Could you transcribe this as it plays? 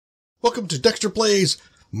Welcome to Dextor Plays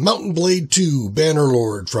Mountain Blade 2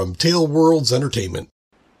 Bannerlord from TaleWorlds Entertainment.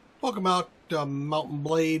 Welcome out, Mountain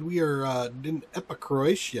Blade. We are in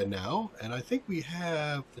Croatia now, and I think we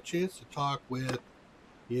have the chance to talk with,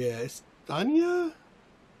 Estonia?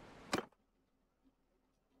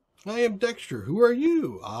 I am Dextor. Who are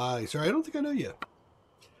you? Sorry, I don't think I know you.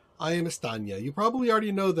 I am Estonia. You probably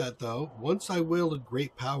already know that, though. Once I wielded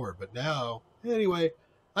great power, but now, anyway,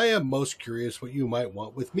 I am most curious what you might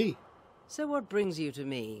want with me. So what brings you to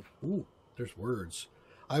me? Ooh, there's words.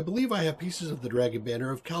 I believe I have pieces of the dragon banner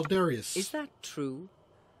of Calradia. Is that true?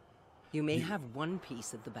 You may have one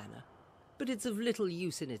piece of the banner, but it's of little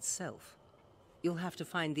use in itself. You'll have to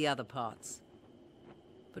find the other parts.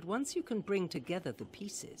 But once you can bring together the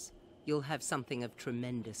pieces, you'll have something of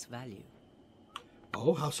tremendous value.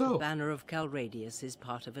 Oh, how so? The banner of Calradia is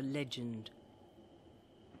part of a legend.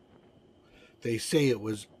 They say it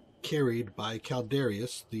was carried by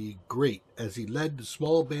Calradia the Great as he led the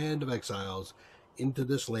small band of exiles into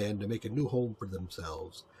this land to make a new home for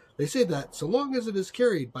themselves. They say that so long as it is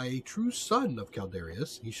carried by a true son of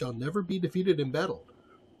Calradia, he shall never be defeated in battle.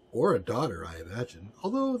 Or a daughter, I imagine,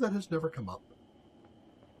 although that has never come up.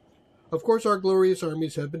 Of course, our glorious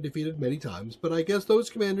armies have been defeated many times, but I guess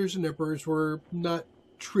those commanders and emperors were not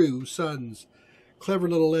true sons. Clever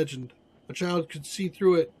little legend. A child could see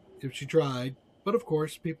through it if she tried. But of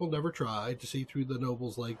course, people never try to see through the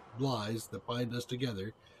nobles like lies that bind us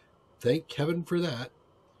together. Thank heaven for that.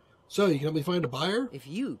 So, you can help me find a buyer? If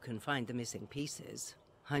you can find the missing pieces,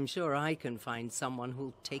 I'm sure I can find someone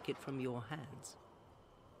who'll take it from your hands.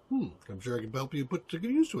 I'm sure I can help you put to good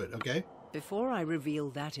use to it, okay? Before I reveal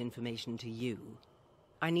that information to you,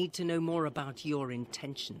 I need to know more about your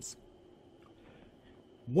intentions.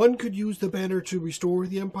 One could use the banner to restore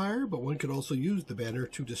the empire, but one could also use the banner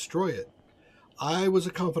to destroy it. I was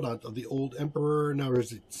a confidant of the old Emperor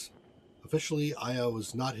Naurizitz. Officially, I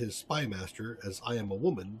was not his spy master, as I am a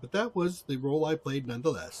woman, but that was the role I played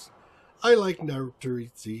nonetheless. I liked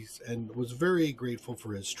Naurizitz and was very grateful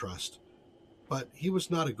for his trust. But he was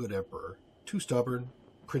not a good emperor. Too stubborn,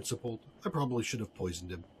 principled. I probably should have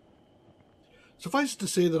poisoned him. Suffice it to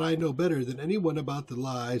say that I know better than anyone about the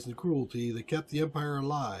lies and cruelty that kept the empire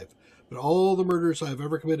alive. But all the murders I have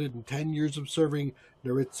ever committed in 10 years of serving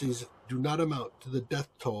Naurizitz do not amount to the death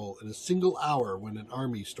toll in a single hour when an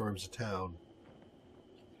army storms a town.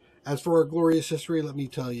 As for our glorious history, let me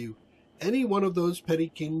tell you, any one of those petty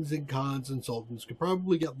kings and khans and sultans could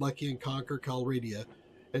probably get lucky and conquer Calradia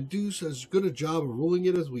and do as good a job of ruling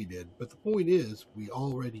it as we did. But the point is, we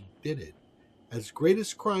already did it. As great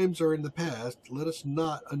as crimes are in the past, let us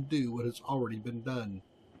not undo what has already been done.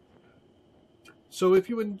 So if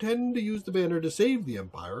you intend to use the banner to save the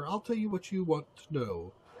empire, I'll tell you what you want to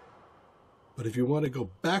know. But if you want to go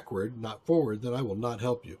backward, not forward, then I will not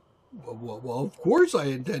help you. Well, of course I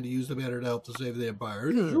intend to use the banner to help to save the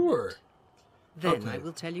empire, sure. Then I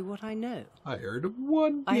will tell you what I know. I heard of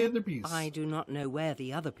one other piece. I do not know where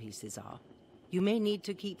the other pieces are. You may need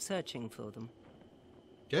to keep searching for them.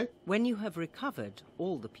 Okay. When you have recovered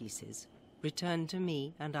all the pieces, return to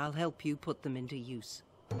me and I'll help you put them into use.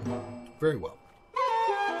 Very well.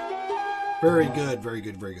 Very good, very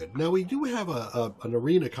good, very good. Now, we do have an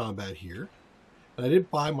arena combat here. And I did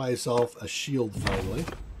buy myself a shield finally.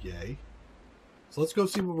 Yay. So let's go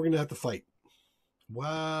see what we're going to have to fight.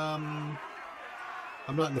 I'm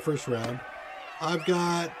not in the first round. I've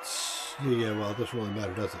got... Yeah, well, it doesn't really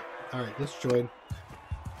matter, does it? All right, let's join.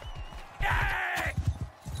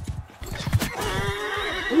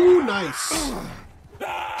 Ooh, nice.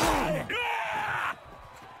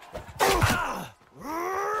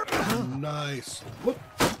 Nice. Whoop.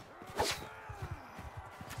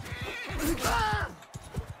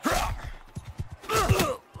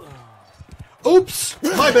 Oops!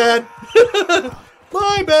 My bad!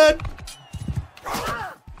 My bad!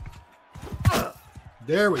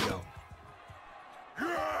 There we go.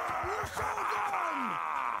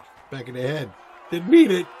 Back in the head. Didn't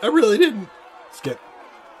mean it. I really didn't. Skip.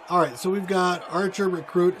 Alright, so we've got Archer,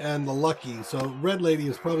 Recruit, and the Lucky. So Red Lady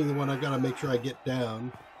is probably the one I've got to make sure I get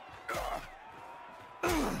down.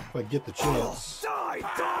 If I get the chance. So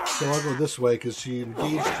I'll go this way because she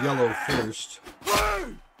engaged Yellow first.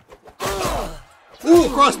 Ooh,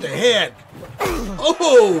 across the head!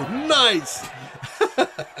 Oh, nice!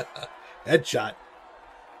 Headshot.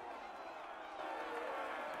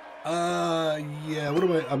 Yeah, what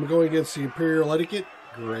am I? I'm going against the Imperial Etiquette?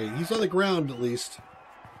 Great. He's on the ground at least.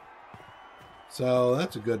 So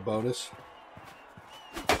that's a good bonus.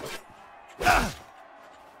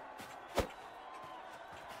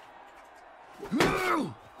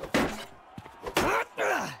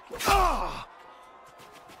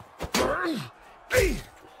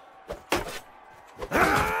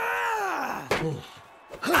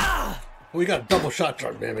 We got a double shot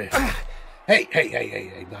truck, baby.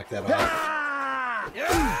 Hey, knock that off.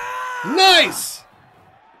 Nice!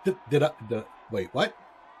 Wait, what?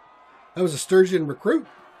 That was a Sturgeon recruit?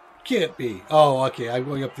 Can't be. Oh, okay, I'm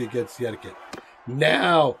going up against the etiquette.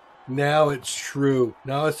 Now it's true.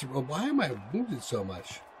 Now it's... Why am I wounded so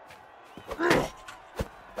much?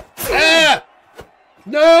 Ah!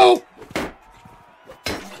 No!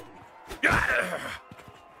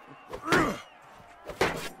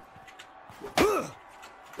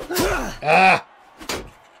 Ah!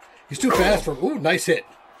 He's too fast for... Ooh, nice hit.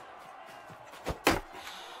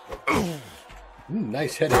 Ooh,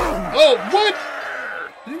 nice hit. Oh, what?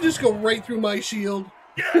 Did he just go right through my shield?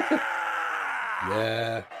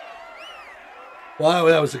 Yeah. Well,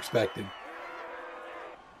 that was expected.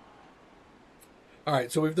 All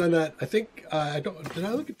right, so we've done that. I think did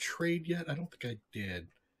I look at trade yet? I don't think I did.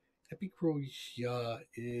 Epicroia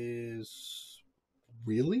is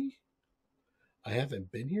really? I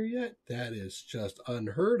haven't been here yet. That is just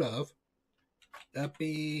unheard of.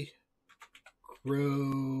 Epicroia.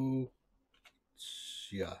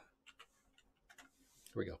 Here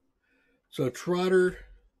we go. So Trotter.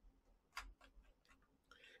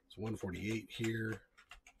 It's 148 here.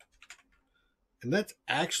 And that's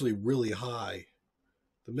actually really high.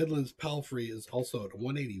 The Midlands Palfrey is also at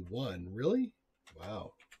 181. Really?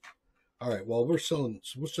 Wow. All right. Well, we're selling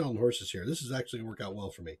horses here. This is actually going to work out well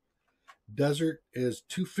for me. Desert is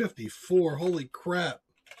 254. Holy crap.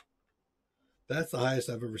 That's the highest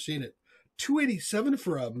I've ever seen it. 287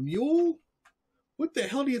 for a mule? What the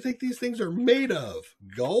hell do you think these things are made of?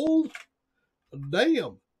 Gold?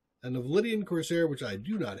 Damn. And the Validian Corsair, which I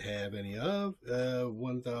do not have any of,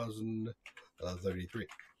 1,033.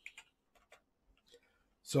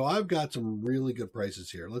 So I've got some really good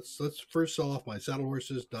prices here. Let's first sell off my saddle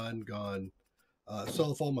horses. Done, gone.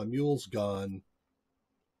 Sell off all my mules. Gone.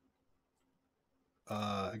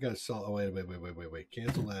 I gotta sell. Oh, wait.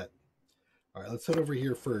 Cancel that. All right, let's head over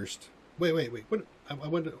here first. Wait. What? I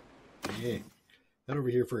went to. Yeah. Head over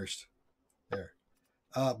here first. There.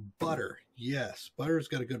 Butter. Yes, butter's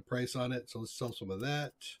got a good price on it, so let's sell some of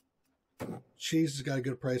that. Cheese has got a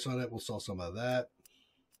good price on it. We'll sell some of that.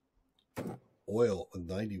 Oil,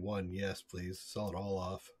 91. Yes, please. Sell it all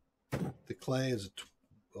off. The clay is...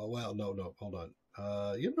 Oh, well, no. Hold on.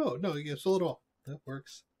 No, you can sell it all. That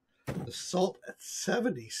works. The salt at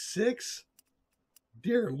 76?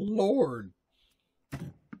 Dear Lord.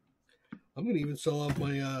 I'm going to even sell off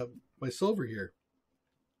my my silver here.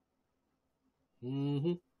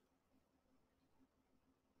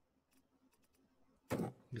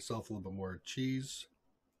 Get off a little bit more cheese.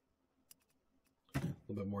 A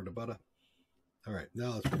little bit more to butter. All right,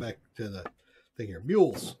 now let's go back to the thing here.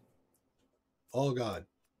 Mules. All gone.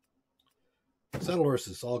 Saddle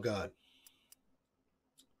horses, all gone.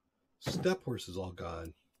 Steppe horses, all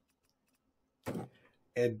gone.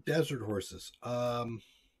 And desert horses.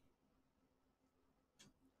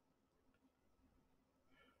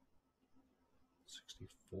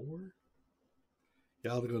 64?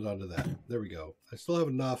 Yeah, I'll go down to that. There we go. I still have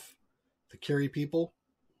enough to carry people,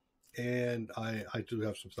 and I do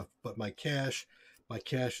have some stuff. But my cash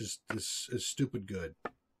is stupid good.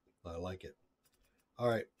 I like it. All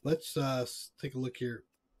right, let's take a look here.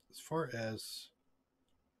 As far as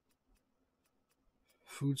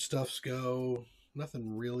foodstuffs go,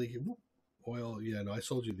 nothing really. Oil, yeah, no, I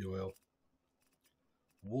sold you the oil.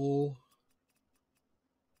 Wool.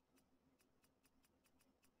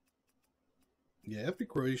 Yeah, Epic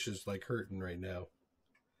Croatia's like hurting right now.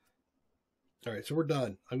 All right, so we're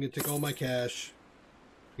done. I'm going to take all my cash.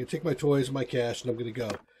 I'm going to take my toys and my cash, and I'm going to go.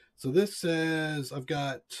 So this says I've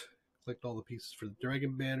got, collect all the pieces for the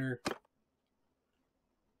Dragon Banner.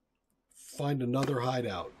 Find another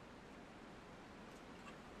hideout.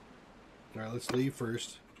 All right, let's leave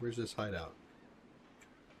first. Where's this hideout?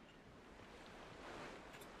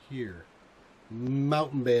 Here.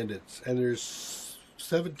 Mountain bandits, and there's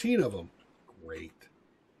 17 of them. Great.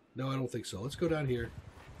 No, I don't think so. Let's go down here.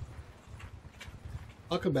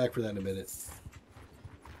 I'll come back for that in a minute.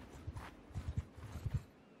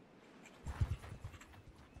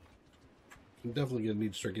 I'm definitely going to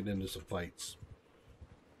need to start getting into some fights.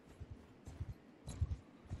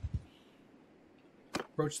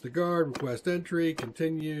 Approach the guard, request entry,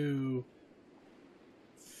 continue.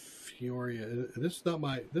 Fioria. This is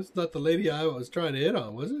not the lady I was trying to hit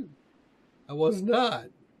on, was it? I was not.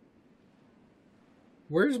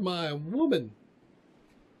 Where's my woman?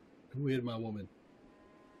 Who hit my woman?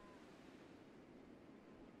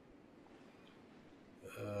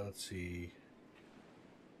 Let's see.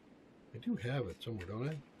 I do have it somewhere, don't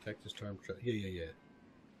I? Texas Charm. Yeah.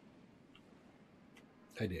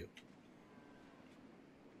 I do.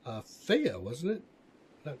 Thea, wasn't it?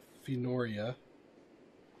 Not Fenoria.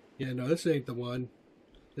 Yeah, no, this ain't the one.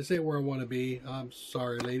 This ain't where I want to be. I'm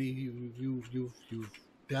sorry, lady. You've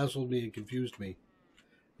dazzled me and confused me.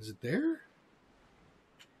 Is it there?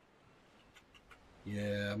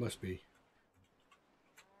 Yeah, it must be.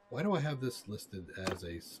 Why do I have this listed as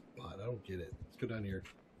a spot? I don't get it. Let's go down here.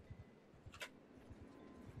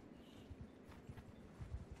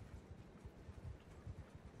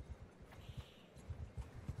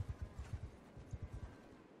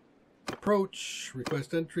 Approach,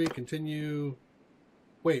 request entry, continue.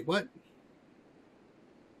 Wait, what?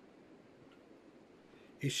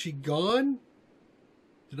 Is she gone?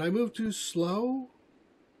 Did I move too slow?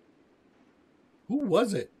 Who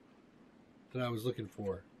was it that I was looking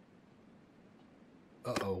for?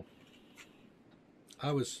 Uh-oh.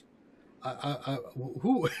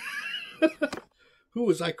 Who? Who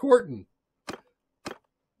was I courting?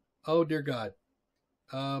 Oh, dear God.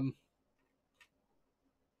 I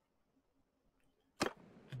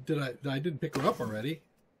didn't pick her up already.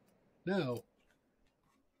 No.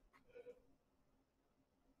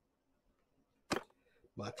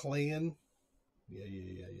 My clan. Yeah.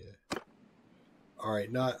 All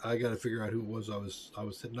right, now I got to figure out who it was I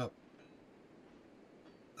was hitting up.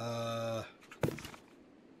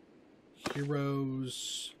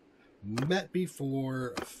 Heroes met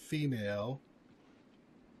before, female.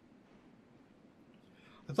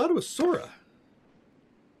 I thought it was Sora.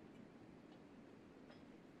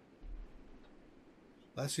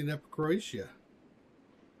 Last seen up Croatia.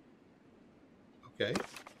 Okay.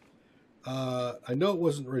 I know it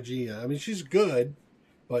wasn't Regina. I mean, she's good,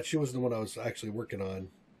 but she wasn't the one I was actually working on.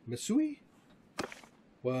 Misui?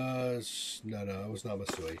 No, it was not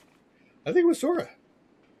Misui. I think it was Sora.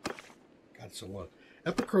 God, so long.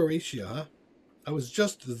 Epic Croatia, huh? I was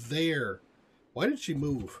just there. Why did she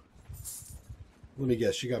move? Let me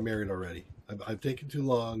guess. She got married already. I've taken too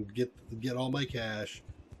long to get all my cash,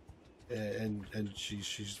 and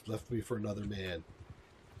she's left me for another man.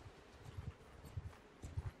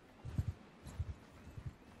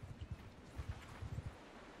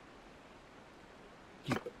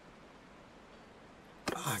 Keep it.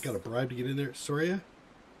 I got a bribe to get in there. Soria?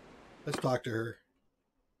 Let's talk to her.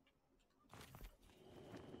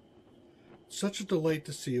 Such a delight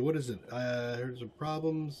to see you. What is it? Here's some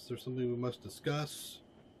problems. There's something we must discuss.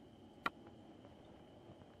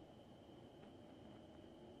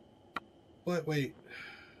 What? Wait.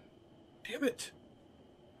 Damn it.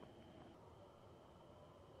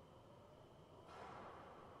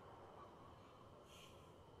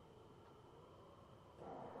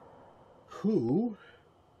 Who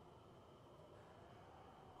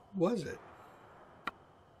was it?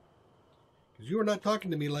 Because you were not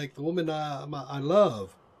talking to me like the woman I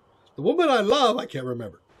love. The woman I love, I can't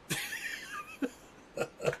remember.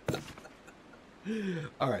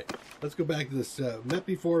 All right, let's go back to this. Met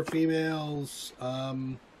before, females,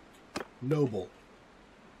 noble.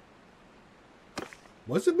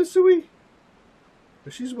 Was it Misui?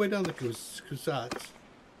 But she's way down the Kusats.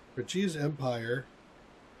 Regia's Empire,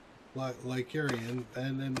 Lycarian,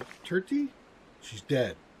 and then Turti? She's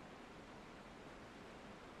dead.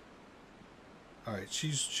 All right,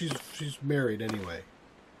 she's married anyway.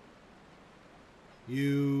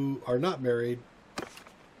 You are not married.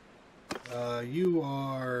 You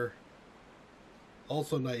are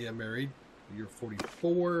also not yet married. You're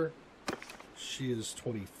 44. She is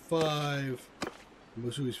 25.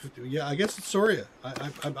 Musui's 50. Yeah, I guess it's Soria.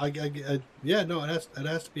 Yeah, no, it has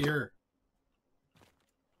to be her.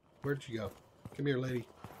 Where'd she go? Come here, lady.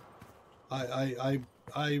 I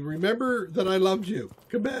remember that I loved you.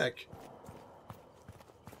 Come back.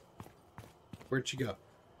 Where'd she go? Do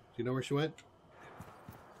you know where she went?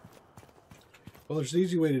 Well, there's an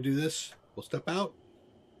easy way to do this. We'll step out.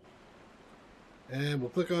 And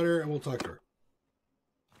we'll click on her and we'll talk to her.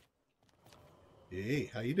 Hey,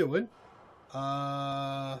 how you doing?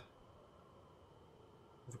 Have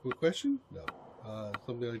a quick question? No.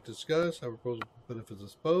 Something I'd like to discuss. I propose benefits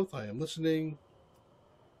us both. I am listening.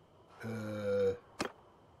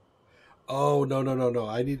 Oh, no.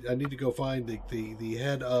 I need to go find the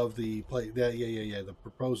head of the play. Yeah. The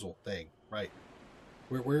proposal thing. Right.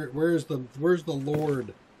 Where's the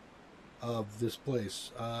lord of this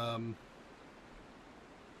place?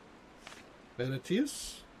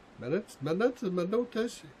 Manatius?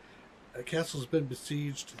 Manotas? Castle's been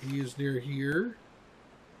besieged. He is near here.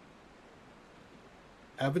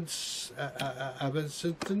 Avicenton?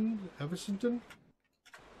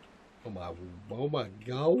 Oh my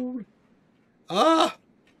god. Ah!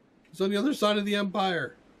 It's It's on the other side of the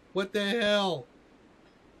Empire. What the hell?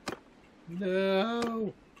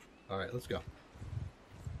 No. All right, let's go.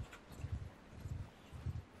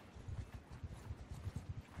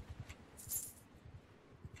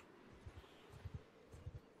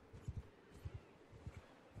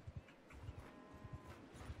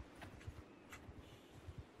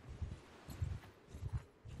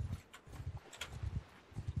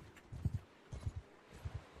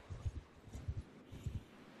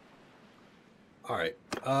 All right.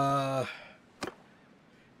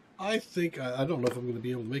 I think I don't know if I'm going to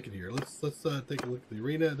be able to make it here. Let's take a look at the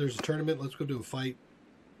arena. There's a tournament. Let's go do a fight.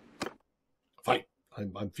 Fight.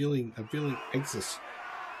 I'm feeling anxious.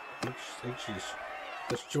 Anxious.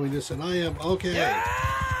 Let's join this, and I am okay. Yeah!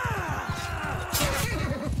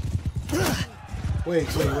 Wait.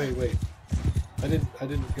 I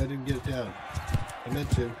didn't get it down. I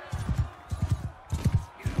meant to.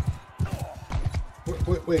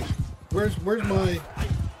 Wait. Where's my?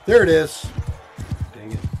 There it is.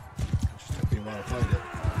 Dang it! It just took me a while to find it.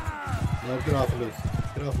 No, get off of me!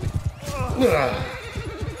 Get off of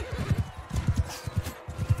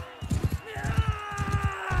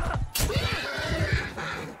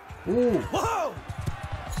me! Ooh! Whoa!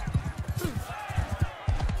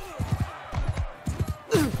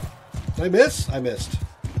 Did I miss? I missed.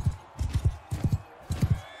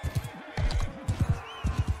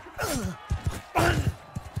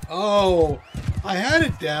 Oh, I had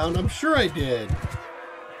it down. I'm sure I did.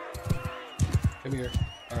 Come here.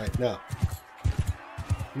 All right, now.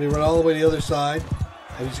 Let me run all the way to the other side.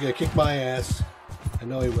 And he's going to kick my ass. I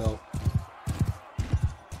know he will.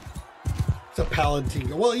 It's a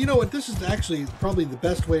paladin. Well, you know what? This is actually probably the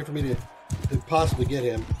best way for me to possibly get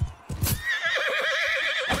him.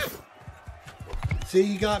 See,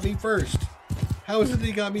 he got me first. How is it that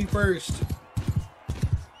he got me first?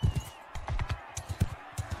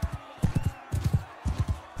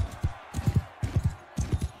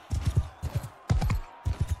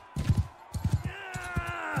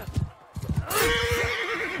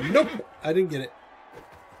 Nope, I didn't get it.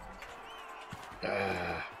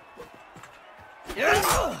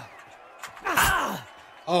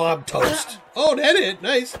 Oh, I'm toast. Oh, that hit.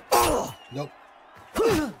 Nice. Nope.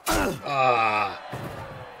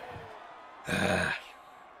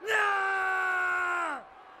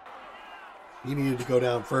 You needed to go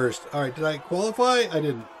down first. All right, did I qualify? I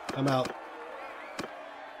didn't. I'm out.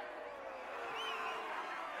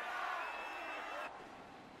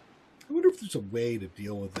 I wonder if there's a way to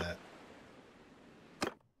deal with that.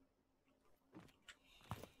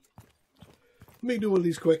 Let me do one of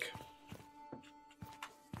these quick.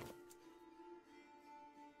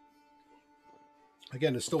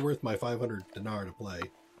 Again, it's still worth my 500 dinar to play.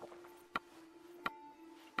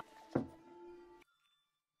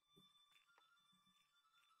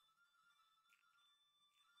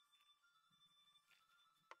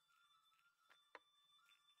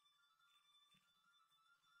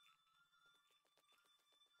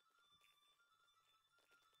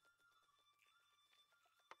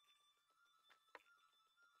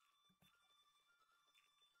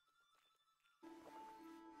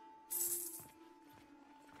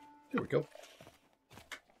 There we go.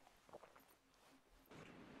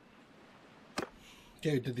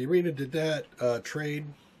 Okay, did the arena, did that trade?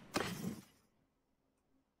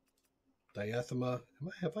 Diathema.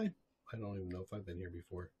 I don't even know if I've been here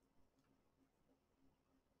before.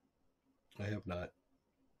 I have not.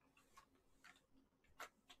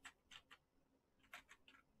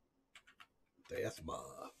 Diathema.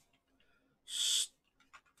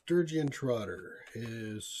 Sturgeon Trotter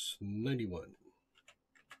is 91.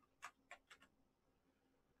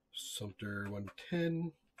 Sumter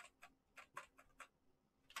 110.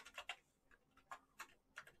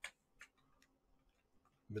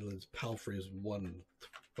 Midlands Palfrey is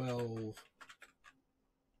 112.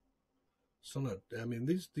 So not, I mean,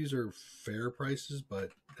 these are fair prices,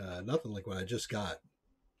 but nothing like what I just got.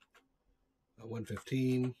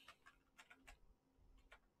 115.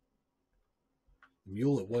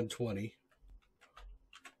 Mule at 120.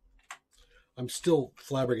 I'm still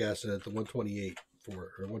flabbergasted at the 128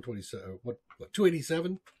 for, or 127, what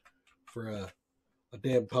 287 for a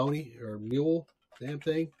damn pony or mule, damn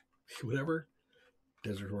thing, whatever.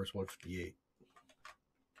 Desert Horse 158.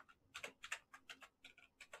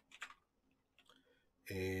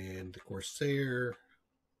 And the Corsair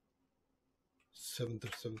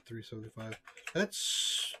 7375.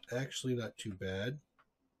 That's actually not too bad.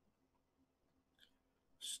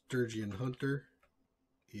 Sturgeon Hunter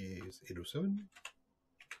is 807.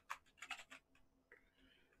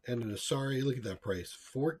 And an Asari, look at that price,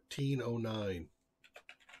 1409.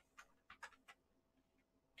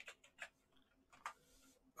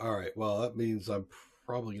 Alright, well, that means I'm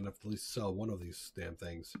probably going to have to at least sell one of these damn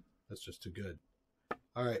things. That's just too good.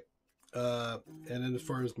 Alright. And then as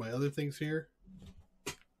far as my other things here,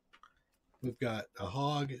 we've got a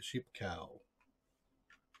hog, sheep, cow.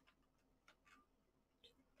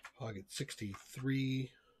 Hog at 63.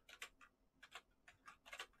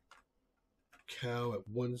 Cow at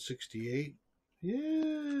 168.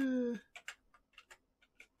 Yeah.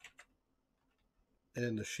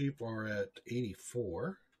 And the sheep are at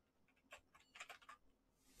 84.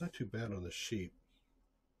 Not too bad on the sheep.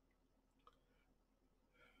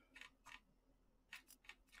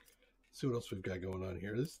 Let's see what else we've got going on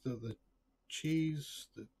here. This is the cheese,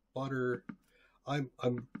 the butter. I'm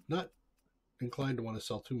not inclined to want to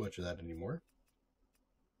sell too much of that anymore.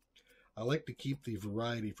 I like to keep the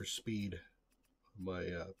variety for speed. My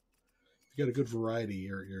if you got a good variety,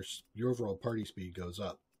 your overall party speed goes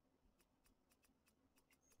up.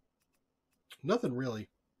 Nothing really.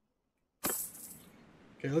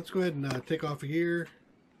 Okay, let's go ahead and take off of here.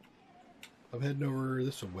 I'm heading over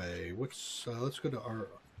this way. What's let's go to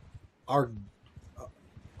Argoron?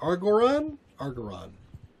 Argoron.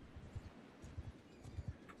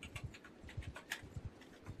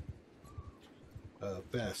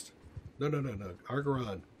 Fast. No.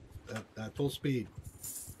 Argoron. At full speed.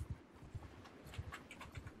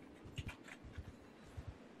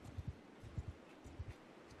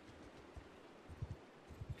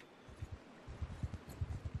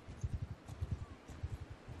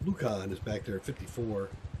 Lucan is back there at 54.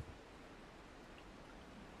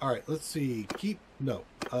 Alright, let's see.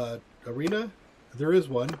 Arena? There is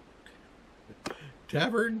one.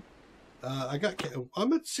 Tavern?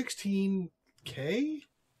 I'm at 16K?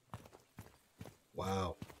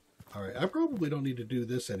 Wow. Alright, I probably don't need to do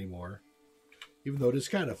this anymore. Even though it is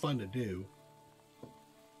kind of fun to do.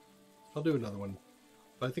 I'll do another one.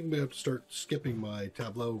 But I think we have to start skipping my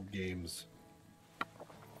tableau games.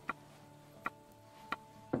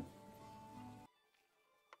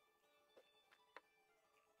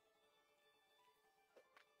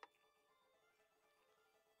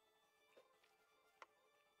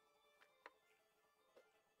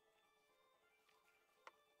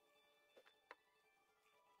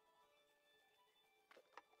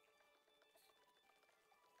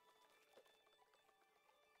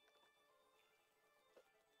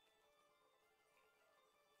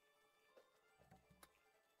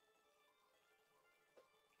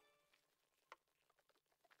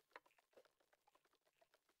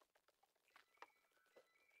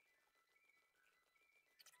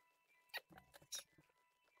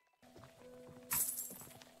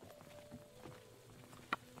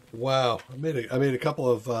 Wow, I made a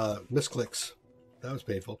couple of misclicks. That was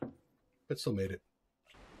painful, but still made it.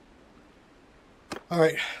 All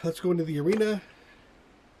right, let's go into the arena.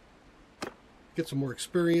 Get some more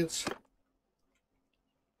experience.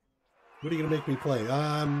 What are you gonna make me play?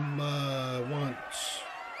 Want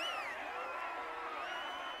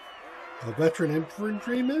a veteran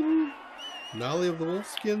infantryman, Nolly of the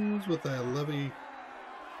Wolfskins with a levy.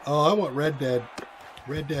 Oh, I want Red Dead.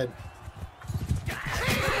 Red Dead.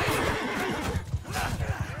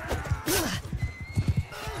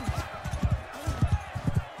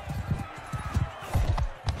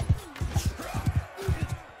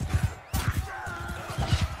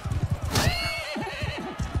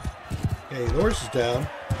 Okay, the horse is down.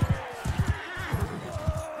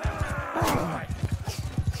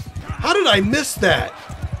 How did I miss that?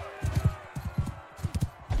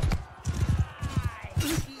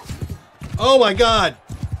 Oh my God.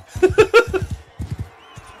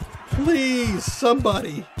 Please,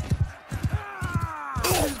 somebody.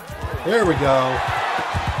 There we go.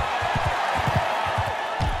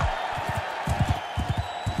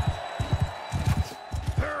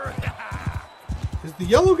 Is the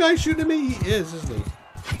yellow guy shooting at me? He is, isn't he?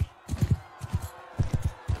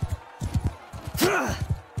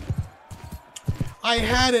 I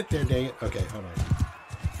had it there, dang it. Okay, hold on.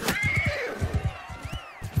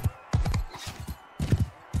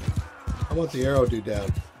 I want the arrow dude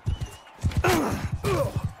down.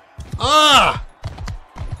 Ah!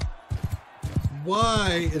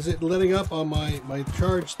 Why is it letting up on my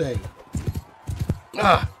charge thing?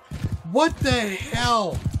 Ah! What the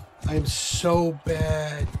hell? I am so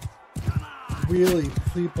bad. Really,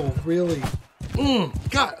 people, really.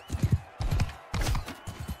 God.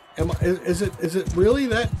 Is it really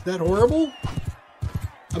that horrible?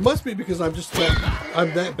 It must be because I'm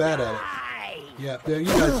that bad at it. Yeah, you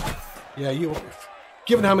guys. Yeah, you.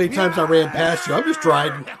 Given how many times I ran past you, I'm just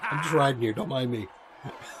riding here. Don't mind me.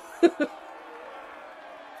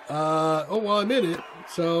 Oh well, I'm in it.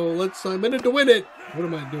 So I'm in it to win it. What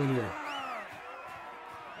am I doing here?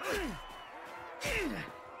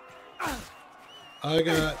 I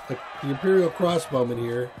got the Imperial crossbowman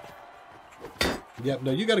here. Yep,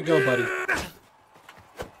 no, you gotta go, buddy.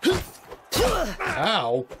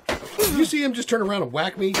 Ow! Did you see him just turn around and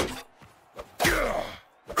whack me?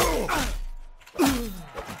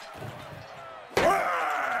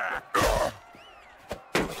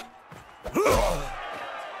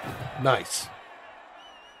 Nice.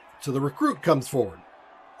 So the recruit comes forward.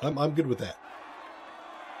 I'm good with that.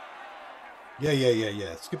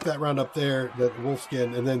 Yeah. Skip that round up there, the wolf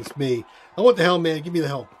skin, and then it's me. I want the helm, man. Give me the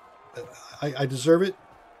helm. I deserve it.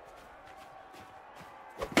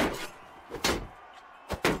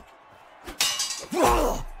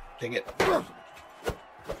 Dang it.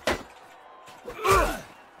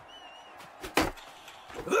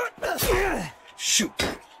 Shoot.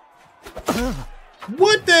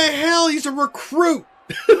 What the hell? He's a recruit.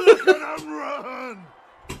 Look at him run.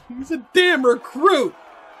 He's a damn recruit.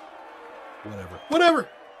 Whatever.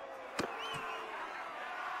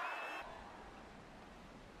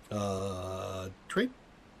 Trade.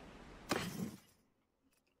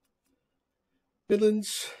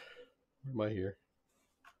 Midlands. Where am I here?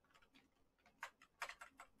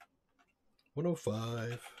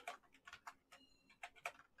 105.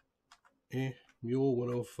 Mule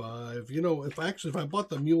 105. You know, if I bought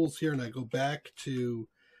the mules here and I go back to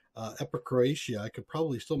Croatia, I could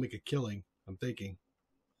probably still make a killing, I'm thinking.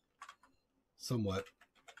 Somewhat.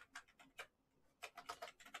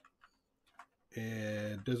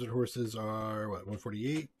 And desert horses are, what,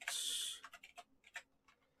 148?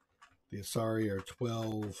 The Asari are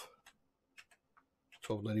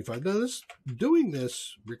 1295. Now, doing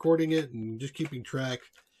this, recording it, and just keeping track,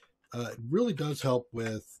 really does help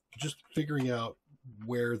with just figuring out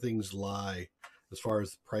where things lie as far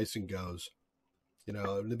as pricing goes. You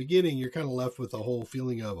know, in the beginning, you're kind of left with a whole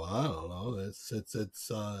feeling of, I don't know, it's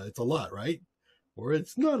a lot, right? Or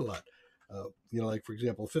it's not a lot. You know, like, for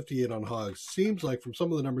example, 58 on hogs seems like from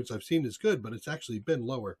some of the numbers I've seen is good, but it's actually been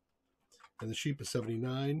lower. And the sheep is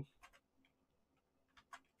 79.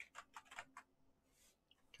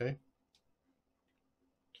 Okay.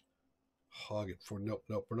 Hog at 4. Nope.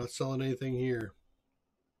 We're not selling anything here.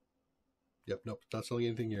 Yep, nope. Not selling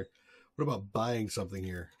anything here. What about buying something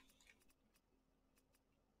here?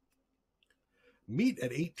 Meat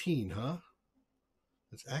at 18, huh?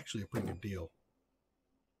 That's actually a pretty good deal.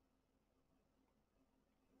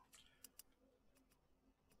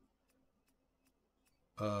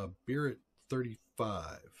 Beer at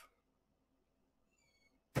 35.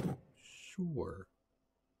 Sure.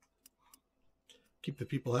 Keep the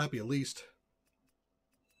people happy at least.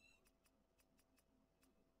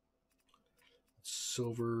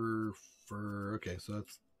 Silver for, okay, so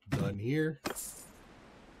that's done here.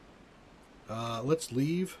 Let's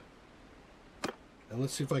leave. And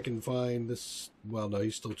let's see if I can find this. Well, no,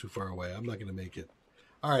 he's still too far away. I'm not going to make it.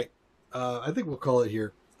 All right. I think we'll call it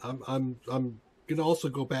here. I'm going to also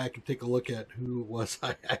go back and take a look at who it was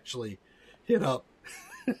I actually hit up.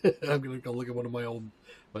 I'm going to go look at one of my old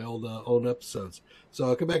own episodes.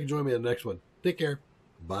 So come back and join me in the next one. Take care.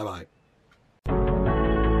 Bye-bye.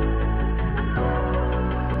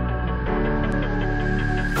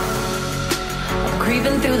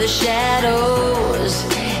 Creeping through the shadows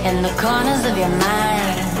in the corners of your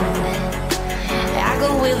mind. I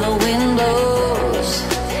go where the wind blows.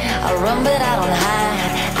 I run but I don't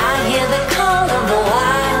hide. I hear the call of the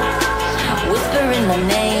wild, whispering the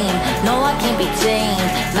name. No, I can't be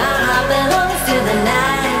tamed. My heart belongs to the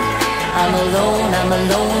night. I'm alone, I'm a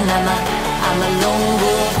lone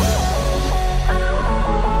wolf.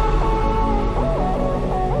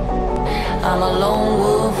 I'm a lone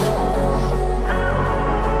wolf.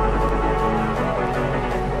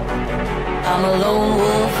 I'm a lone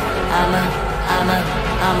wolf.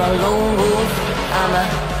 I'm a lone wolf.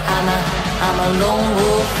 I'm a lone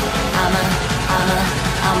wolf.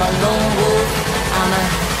 I'm a lone wolf.